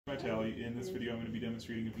Tally. In this video I'm going to be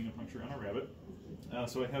demonstrating a venipuncture on a rabbit.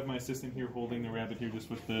 So I have my assistant here holding the rabbit here just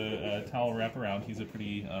with the towel wrap around. He's a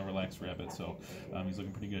pretty relaxed rabbit, so he's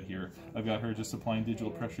looking pretty good here. I've got her just applying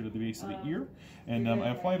digital pressure to the base of the ear, and I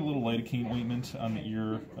applied a little lidocaine ointment on the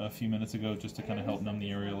ear a few minutes ago just to kind of help numb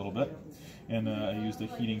the area a little bit. And I used a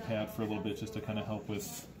heating pad for a little bit just to kind of help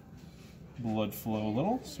with blood flow a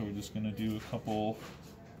little. So we're just going to do a couple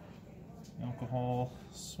alcohol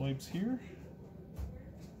swipes here.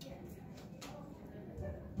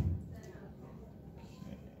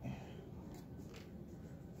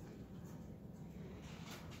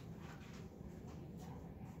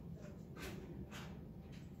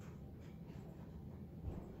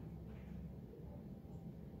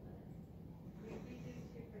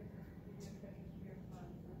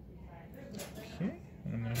 Okay,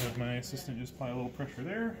 I'm going to have my assistant just apply a little pressure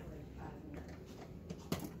there.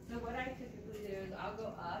 So what I typically do is I'll go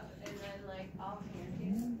up and then like I'll hand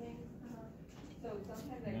you some things. So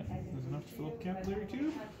sometimes I There's enough to fill up the capillary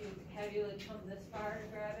tube. have you like come this far to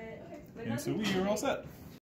grab it. And so we are all set.